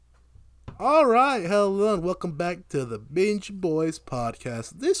All right, hello, and welcome back to the Binge Boys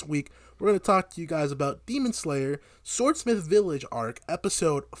podcast. This week, we're going to talk to you guys about Demon Slayer, Swordsmith Village arc,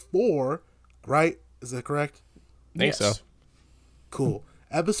 episode 4, right? Is that correct? I think so. Cool.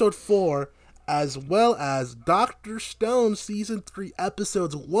 Episode 4, as well as Dr. Stone Season 3,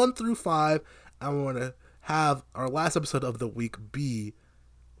 episodes 1 through 5, and we're going to have our last episode of the week be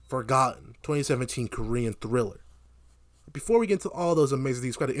Forgotten, 2017 Korean thriller. Before we get into all those amazing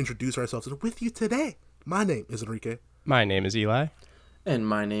things, we've got to introduce ourselves. And with you today, my name is Enrique. My name is Eli. And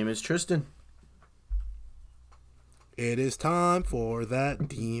my name is Tristan. It is time for that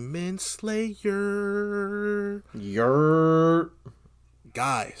Demon Slayer.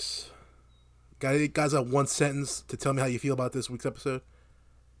 Guys have one sentence to tell me how you feel about this week's episode.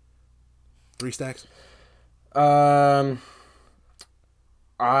 3 stacks. I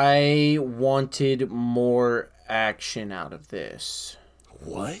wanted more action out of this.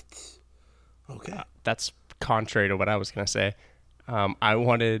 What? Okay. That's contrary to what I was going to say. I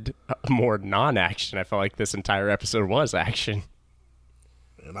wanted more non-action. I felt like this entire episode was action.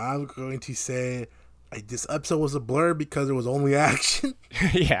 And I'm going to say this episode was a blur because there was only action.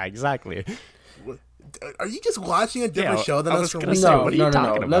 Yeah, exactly. Are you just watching a different show than us? What are you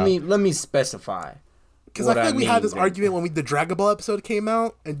talking about? Let me specify. Because I think we had this argument when the Dragon Ball episode came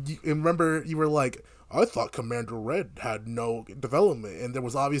out, and remember you were like, I thought Commander Red had no development, and there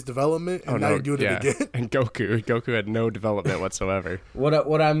was obvious development, and now you're doing it again. And Goku had no development whatsoever.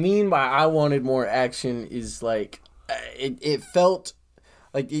 What I mean by I wanted more action is like, it felt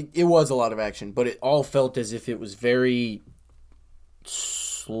like it was a lot of action, but it all felt as if it was very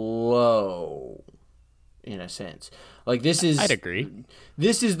slow, in a sense. Like I'd agree.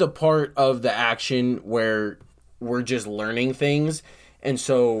 This is the part of the action where we're just learning things. And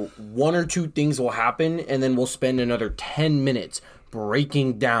so 1 or 2 things will happen, and then we'll spend another 10 minutes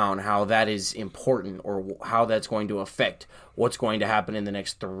breaking down how that is important or how that's going to affect what's going to happen in the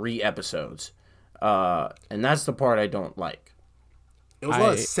next 3 episodes. And that's the part I don't like. It was a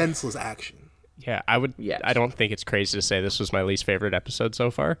lot of senseless action. Yeah, I would. Yes. I don't think it's crazy to say this was my least favorite episode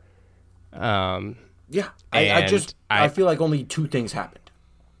so far. Yeah, I feel like only 2 things happened.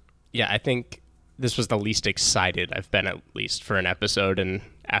 Yeah, I think this was the least excited I've been, at least, for an episode. And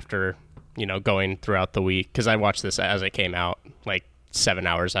after, going throughout the week, because I watched this as it came out, like 7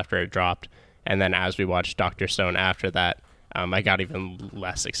 hours after it dropped. And then as we watched Dr. Stone after that, I got even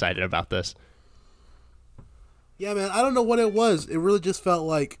less excited about this. Yeah, man, I don't know what it was. It really just felt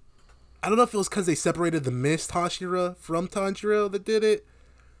like, I don't know if it was because they separated the Mist Hashira from Tanjiro that did it,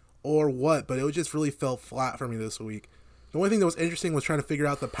 or what, but it just really felt flat for me this week. The only thing that was interesting was trying to figure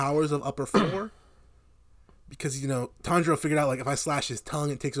out the powers of Upper 4. Because, Tanjiro figured out, like, if I slash his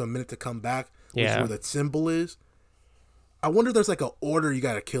tongue, it takes him a minute to come back, which is where that symbol is. I wonder if there's, like, an order you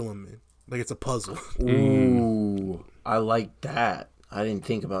gotta kill him in. Like, it's a puzzle. Ooh, I like that. I didn't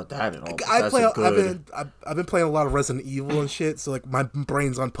think about that at all. I've been playing a lot of Resident Evil and shit, so, like, my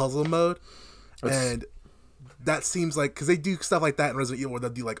brain's on puzzle mode. And that seems like, because they do stuff like that in Resident Evil where they'll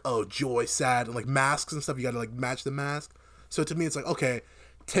do, like, joy, sad, and, like, masks and stuff. You gotta, like, match the mask. So, to me, it's like, okay,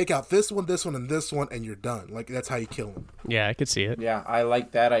 take out this one, and this one, and you're done. Like, that's how you kill them. Yeah, I could see it. Yeah, I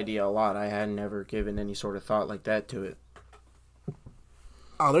like that idea a lot. I had never given any sort of thought like that to it.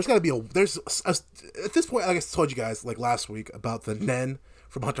 Oh, there's got to be at this point, like I told you guys, like last week, about the Nen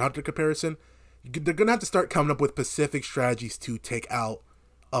from Hunter x Hunter comparison. They're going to have to start coming up with specific strategies to take out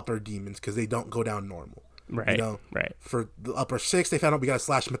upper demons, because they don't go down normal. Right, right. For the upper 6, they found out we got to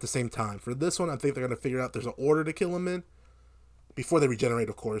slash them at the same time. For this one, I think they're going to figure out there's an order to kill them in. Before they regenerate,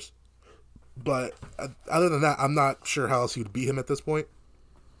 of course. But other than that, I'm not sure how else you would beat him at this point.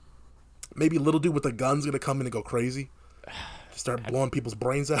 Maybe little dude with the gun's going to come in and go crazy. Start blowing people's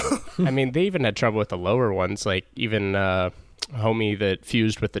brains out. I mean, they even had trouble with the lower ones. Like, even homie that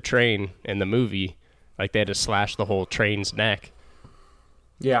fused with the train in the movie. Like, they had to slash the whole train's neck.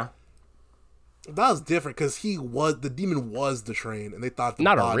 Yeah. That was different, because the demon was the train, and they thought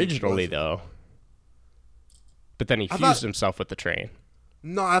Not originally, though. But then he fused himself with the train.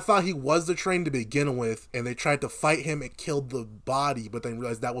 No, I thought he was the train to begin with, and they tried to fight him and killed the body, but then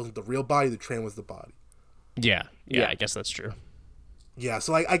realized that wasn't the real body, the train was the body. Yeah, I guess that's true. Yeah,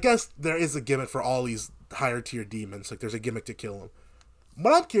 so I guess there is a gimmick for all these higher tier demons. Like, there's a gimmick to kill them.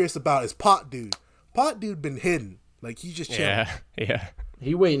 What I'm curious about is Pot Dude. Pot Dude been hidden. Like, he's just chilling. Yeah.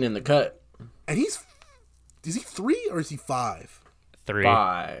 He waiting in the cut. And is he 3 or is he 5? 3.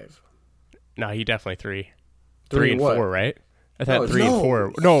 5. No, he definitely 3. 3 and what? 4, right? I thought 3 no. and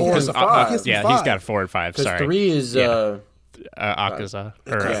 4. No, because 5. Yeah, he's got 4 and 5. Sorry. 3 is Akaza.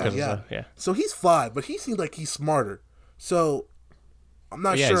 Yeah. So he's 5, but he seems like he's smarter. So I'm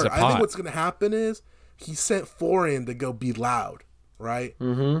not Yeah, he's sure. a I think pot. what's gonna happen is he sent 4 in to go be loud, right?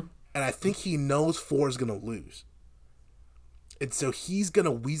 Mm-hmm. And I think he knows 4 is gonna lose, and so he's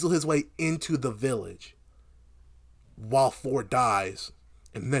gonna weasel his way into the village while 4 dies,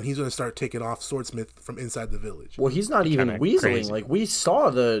 and then he's gonna start taking off Swordsmith from inside the village. Well, he's not even Kinda weaseling. crazy. Like, we saw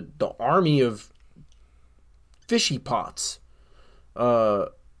the army of fishy pots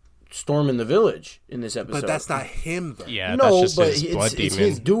storming the village in this episode. But that's not him, though. Yeah, no, that's just but his blood it's demon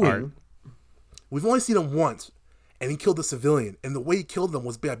his doing. art. We've only seen him once, and he killed a civilian, and the way he killed them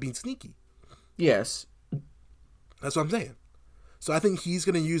was by being sneaky. Yes. That's what I'm saying. So I think he's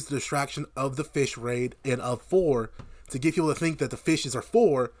going to use the distraction of the fish raid and of 4 to get people to think that the fishes are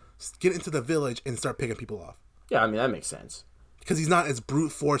 4, get into the village, and start picking people off. Yeah, I mean, that makes sense. Because he's not as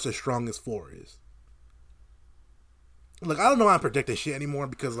brute force as strong as 4 is. Like, I don't know how to predict this shit anymore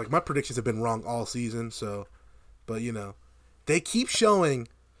because, like, my predictions have been wrong all season, so... But, you know, they keep showing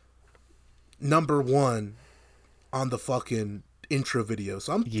number 1 on the fucking intro video.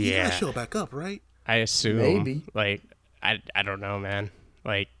 So he's gonna show it back up, right? I assume. Maybe. Like, I don't know, man.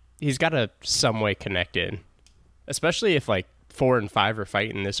 Like, he's got to some way connect in. Especially if, like, 4 and 5 are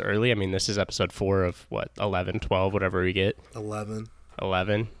fighting this early. I mean, this is episode 4 of, 11, 12, whatever we get. 11.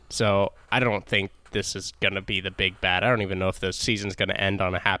 11. So, I don't think this is going to be the big bad. I don't even know if the season's going to end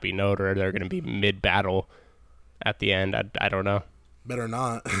on a happy note or they're going to be mid-battle at the end. I don't know. Better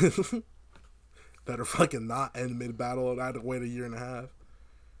not. Better fucking not end mid-battle and I had to wait a year and a half.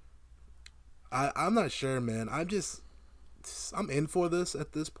 I'm not sure, man. I'm in for this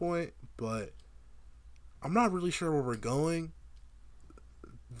at this point, but I'm not really sure where we're going.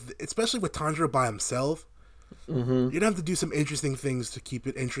 Especially with Tanjiro by himself. Mm-hmm. You'd have to do some interesting things to keep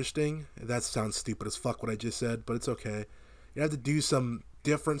it interesting. That sounds stupid as fuck what I just said, but it's okay. You have to do some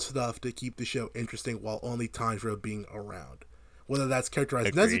different stuff to keep the show interesting while only Tanjiro being around. Whether that's characterize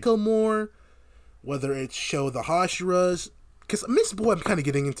Agreed. Nezuko more, whether it's show the Hashiras. Because Miss Boy I'm kind of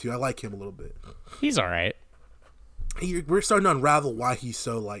getting into. I like him a little bit. He's all right. We're starting to unravel why he's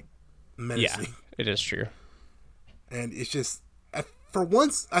so, like, menacing. Yeah, it is true. And it's just... For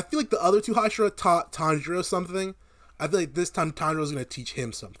once, I feel like the other 2 Hashira taught Tanjiro something. I feel like this time Tanjiro's going to teach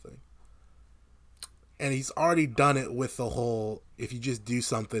him something. And he's already done it with the whole, if you just do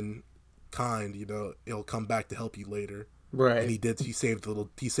something kind, you know, it'll come back to help you later. Right. And he did. He saved little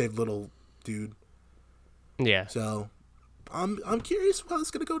dude. Yeah. So, I'm curious how this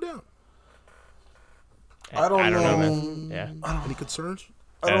is going to go down. I don't know, know. man. Yeah. Any concerns?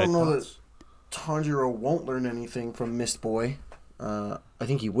 I don't know Thoughts? that Tanjiro won't learn anything from Mist Boy. I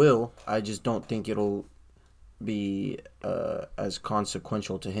think he will. I just don't think it'll be as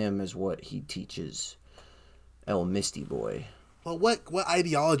consequential to him as what he teaches El Misty Boy. Well, what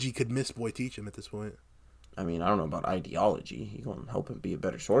ideology could Miss Boy teach him at this point? I mean, I don't know about ideology. He gonna help him be a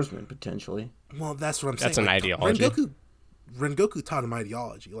better swordsman potentially. Well, that's what I'm saying. That's an ideology. Rengoku taught him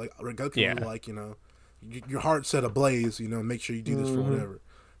ideology. Like, Rengoku was like, you know, your heart set ablaze, you know, make sure you do this for whatever.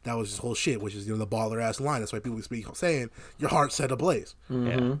 That was his whole shit, which is, you know, the baller ass line. That's why people speak saying your heart set ablaze.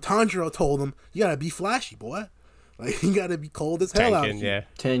 Yeah. Tanjiro told him, you gotta be flashy, boy. Like, you gotta be cold as hell out Tengen, here.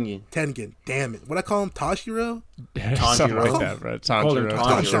 yeah. Tengen, damn it. What I call him, Tashiro? Something like that, bro.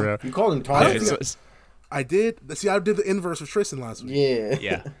 Tanjiro. You called him I don't Tanjiro. think I did. See, I did the inverse with Tristan last week. Yeah.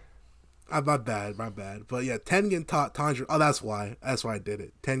 Yeah. My bad. But yeah, Tengen taught Tanjiro. Oh, that's why I did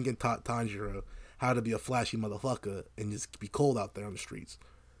it. Tengen taught Tanjiro how to be a flashy motherfucker and just be cold out there on the streets.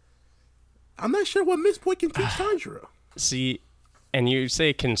 I'm not sure what Miss Boy can teach Tanjiro. See, and you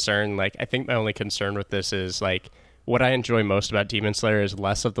say concern, like, I think my only concern with this is, like, what I enjoy most about Demon Slayer is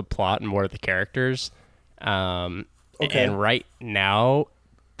less of the plot and more of the characters. And right now,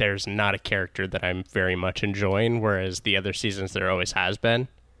 there's not a character that I'm very much enjoying, whereas the other seasons there always has been.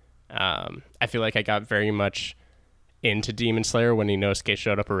 I feel like I got very much into Demon Slayer when Inosuke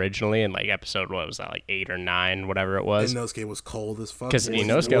showed up originally in, like, episode, what was that, like 8 or 9, whatever it was. Inosuke was cold as fuck. Because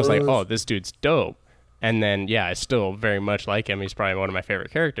Inosuke, I was like, oh, this dude's dope. And then, yeah, I still very much like him. He's probably one of my favorite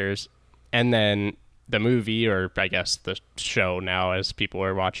characters. And then the movie, or I guess the show now as people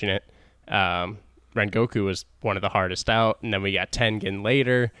are watching it, Rengoku was one of the hardest out. And then we got Tengen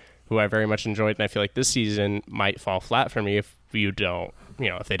later, who I very much enjoyed. And I feel like this season might fall flat for me if you don't, you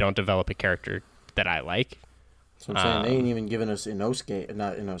know, if they don't develop a character that I like. That's what I'm saying. They ain't even giving us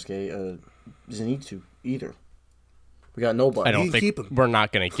Zenitsu either. We got nobody. I don't You think keep him. we're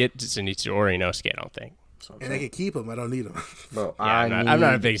not going to get Zenitsu or Inosuke, I don't think. And I can keep him. I don't need him. Bro, Yeah, I'm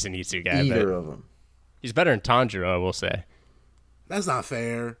not a big Zenitsu guy, either but of them. he's better than Tanjiro, I will say. That's not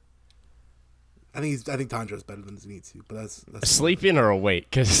fair. I think Tanjiro's better than Zenitsu, but that's Sleeping or awake?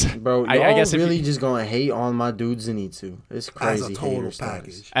 Because Bro, I guess really just gonna hate on my dude Zenitsu. It's crazy. as a total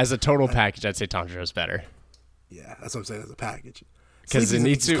package. As a total package, I'd say Tanjiro's better. Yeah, that's what I'm saying. As a package, Because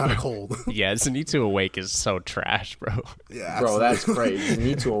Zenitsu kind of cold. Yeah, Zenitsu awake is so trash, bro. Yeah, bro, that's crazy.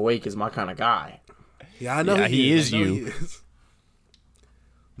 Zenitsu awake is my kind of guy. Yeah, I know he is you. He is.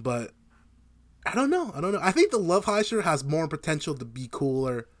 But I don't know. I think the Love Hashira has more potential to be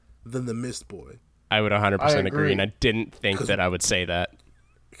cooler than the Mist Boy. I would 100% agree, and I didn't think that I would say that.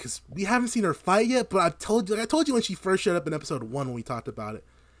 Because we haven't seen her fight yet, but I told you when she first showed up in episode 1 when we talked about it.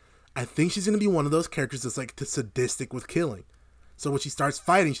 I think she's going to be one of those characters that's like sadistic with killing. So when she starts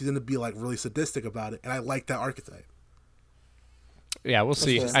fighting, she's going to be like really sadistic about it, and I like that archetype. Yeah, we'll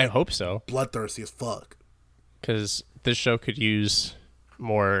see. I hope so. Bloodthirsty as fuck. Because this show could use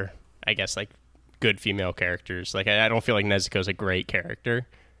more, I guess, like good female characters. Like I don't feel like Nezuko's a great character.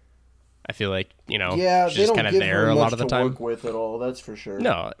 I feel like, she's just kind of there a lot of the time. Work with at all, that's for sure.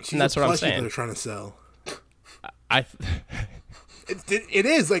 No, and that's what I'm saying. They're trying to sell. It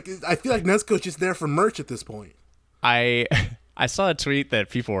is like I feel like Nezuko's just there for merch at this point. I saw a tweet that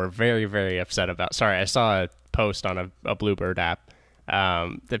people were very, very upset about. Sorry, I saw a post on a Bluebird app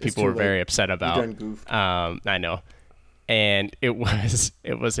that people were very upset about. I know, and it was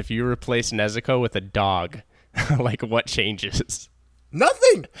if you replace Nezuko with a dog, like what changes?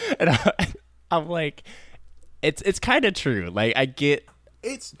 Nothing. And I'm like, it's kind of true. Like I get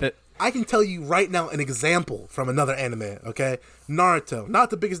that. I can tell you right now an example from another anime. Okay, Naruto. Not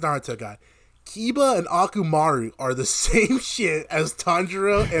the biggest Naruto guy. Kiba and Akumaru are the same shit as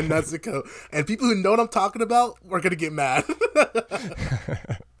Tanjiro and Nezuko, and people who know what I'm talking about are gonna get mad.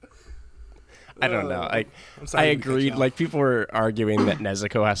 I don't know. I agreed. Like people were arguing that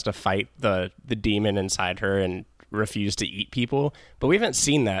Nezuko has to fight the demon inside her and refuse to eat people, but we haven't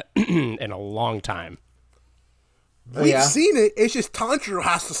seen that in a long time. We've seen it. It's just Tanjiro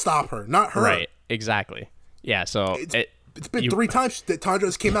has to stop her, not her. Right. Exactly. Yeah. So it's been 3 times that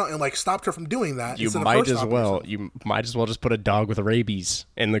Tanjiro came out and like stopped her from doing that. You might as well just put a dog with rabies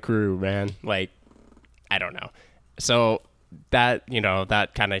in the crew, man. Like, I don't know. So that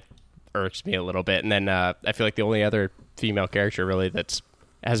that kind of irks me a little bit. And then I feel like the only other female character really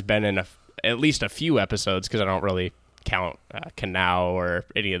has been in at least a few episodes, because I don't really count Kanao or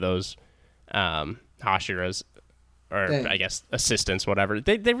any of those Hashiras or I guess assistants, whatever.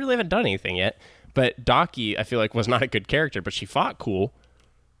 They really haven't done anything yet. But Daki, I feel like, was not a good character, but she fought cool.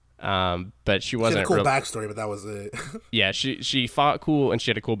 But she wasn't. She had a cool backstory, but that was it. Yeah, she fought cool and she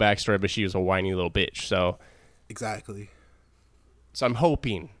had a cool backstory, but she was a whiny little bitch. So exactly. So I'm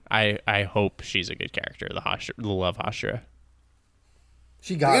hoping. I hope she's a good character. The Love Hashira.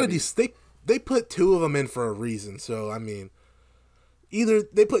 She got. They put 2 of them in for a reason. So I mean, either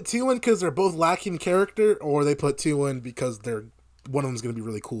they put 2 in because they're both lacking character, or they put 2 in because one of them's going to be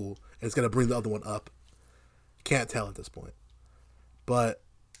really cool and it's going to bring the other one up. Can't tell at this point. But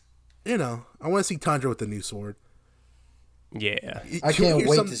I want to see Tanjiro with the new sword. Yeah, I can't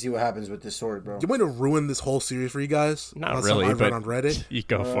wait to see what happens with this sword, bro. Do you want to ruin this whole series for you guys? Not really, but on Reddit. You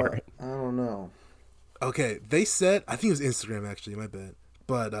go for it. I don't know. Okay, they said, I think it was Instagram actually, my bad.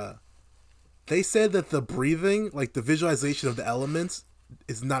 But they said that the breathing, like the visualization of the elements,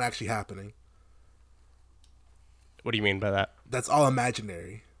 is not actually happening. What do you mean by that? That's all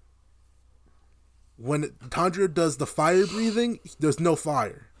imaginary. When Tanjiro does the fire breathing, there's no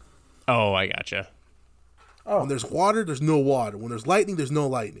fire. Oh, I gotcha. Oh. When there's water, there's no water. When there's lightning, there's no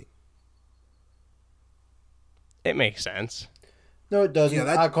lightning. It makes sense. No, it doesn't.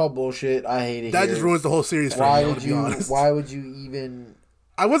 I call bullshit. I hate it. That just ruins the whole series for me, to be honest. Why would you even...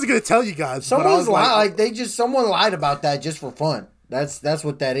 I wasn't going to tell you guys. Someone lied about that just for fun. That's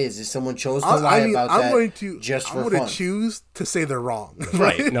what that is. Someone chose to lie about that just for fun. I'm going to choose to say they're wrong.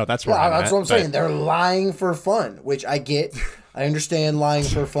 Right. No, that's right. That's what I'm saying. They're lying for fun, which I get. I understand lying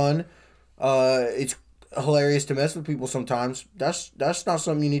for fun. It's hilarious to mess with people sometimes. That's not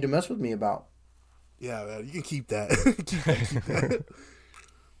something you need to mess with me about. Yeah, man, you can keep that. keep that.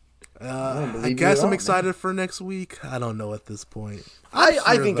 I guess I'm excited for next week. I don't know at this point.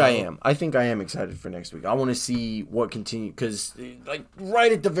 I think I am. I think I am excited for next week. I want to see what continues, because like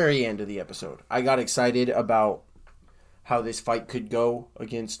right at the very end of the episode, I got excited about how this fight could go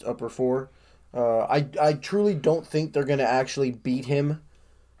against Upper 4. I truly don't think they're going to actually beat him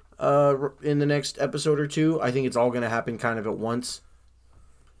in the next episode or 2. I think it's all going to happen kind of at once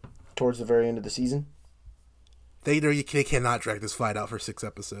towards the very end of the season. They cannot drag this fight out for 6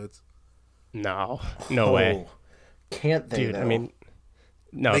 episodes. No way. Can't they? Dude, though? I mean,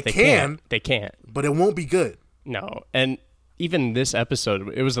 no, they can. They can't. But it won't be good. No, and even this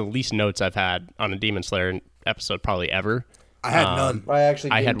episode, it was the least notes I've had on a Demon Slayer episode probably ever. I had none. I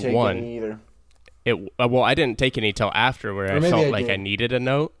actually didn't had take one. any either. Well, I didn't take any till after where Or I maybe felt I like did. I needed a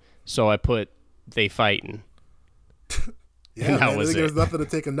note, so I put they fighting. Yeah, that man, was there was it. nothing to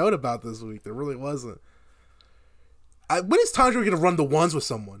take a note about this week. There really wasn't. When is Tanjiro going to run the ones with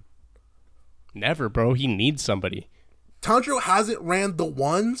someone? Never, bro. He needs somebody. Tanjiro hasn't ran the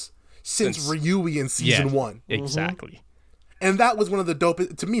ones since Ryui in season 1. Exactly. And that was one of the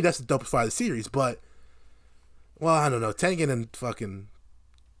dopest. To me, that's the dopest part of the series. But, well, I don't know. Tengen and fucking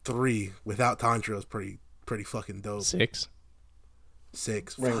 3 without Tanjiro is pretty fucking dope. 6?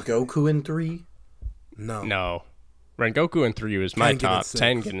 6. Rengoku in 3? No. Rengoku in 3 was my Tengen top. and 6.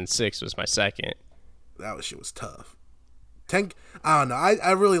 Tengen in 6 was my second. That shit was tough. I don't know.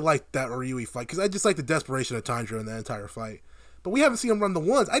 I really liked that Ryui fight because I just like the desperation of Tanjiro in that entire fight. But we haven't seen him run the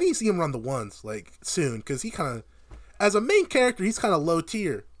ones. I didn't see him run the ones like soon because he kind of, as a main character, he's kind of low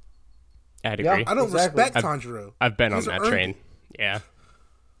tier. I'd agree. I don't Exactly. respect Tanjiro. I've been on He's that earned train. it. Yeah.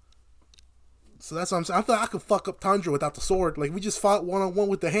 So that's what I'm saying. I feel like I could fuck up Tanjiro without the sword. Like, we just fought one-on-one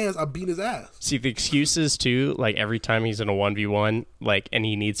with the hands. I beat his ass. See, the excuses, too, like, every time he's in a 1v1, like, and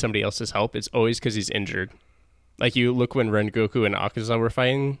he needs somebody else's help, it's always because he's injured. Like, you look when Rengoku and Akaza were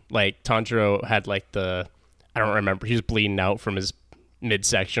fighting, like, Tanjiro had, like, I don't remember, he was bleeding out from his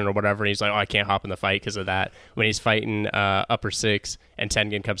midsection or whatever, and he's like, oh, I can't hop in the fight because of that. When he's fighting Upper 6 and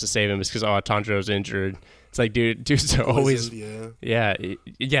Tengen comes to save him, it's because, Tanjiro's injured. It's like, dude's always... Yeah,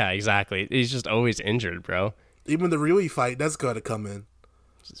 exactly. He's just always injured, bro. Even the Ryui fight, that's got to come in.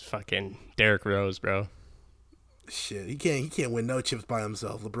 Just fucking Derrick Rose, bro. Shit, he can't win no chips by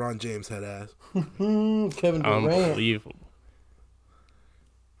himself. LeBron James had ass. Kevin Durant. Unbelievable.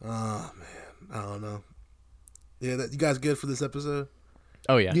 Oh, man. I don't know. Yeah, you guys good for this episode?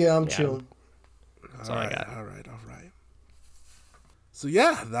 Oh, yeah. Yeah, I'm chilling. That's all I got. All right. So,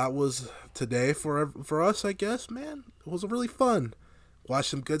 yeah, that was today for us, I guess, man. It was really fun. Watched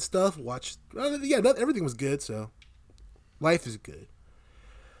some good stuff. Everything was good, so life is good.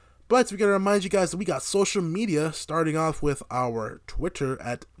 But we got to remind you guys that we got social media, starting off with our Twitter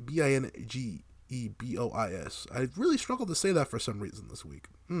at BINGEBOIS. I really struggled to say that for some reason this week.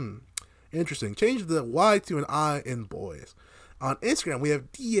 Interesting. Change the Y to an I in boys. On Instagram, we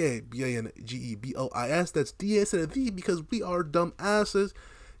have DABINGEBOIS. That's D instead of the because we are dumb asses.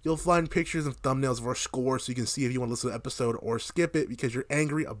 You'll find pictures and thumbnails of our score so you can see if you want to listen to the episode or skip it because you're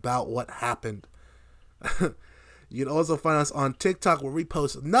angry about what happened. You can also find us on TikTok where we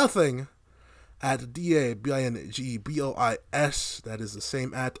post nothing at DABINGEBOIS. That is the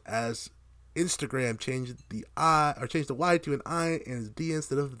same at as Instagram. Change the Y to an I and it's D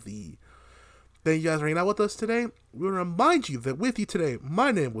instead of the. Thank you guys for hanging out with us today. We want to remind you that with you today,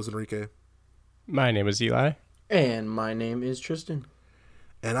 my name was Enrique. My name is Eli. And my name is Tristan.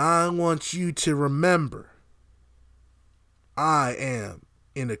 And I want you to remember, I am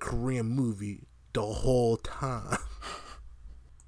in a Korean movie the whole time.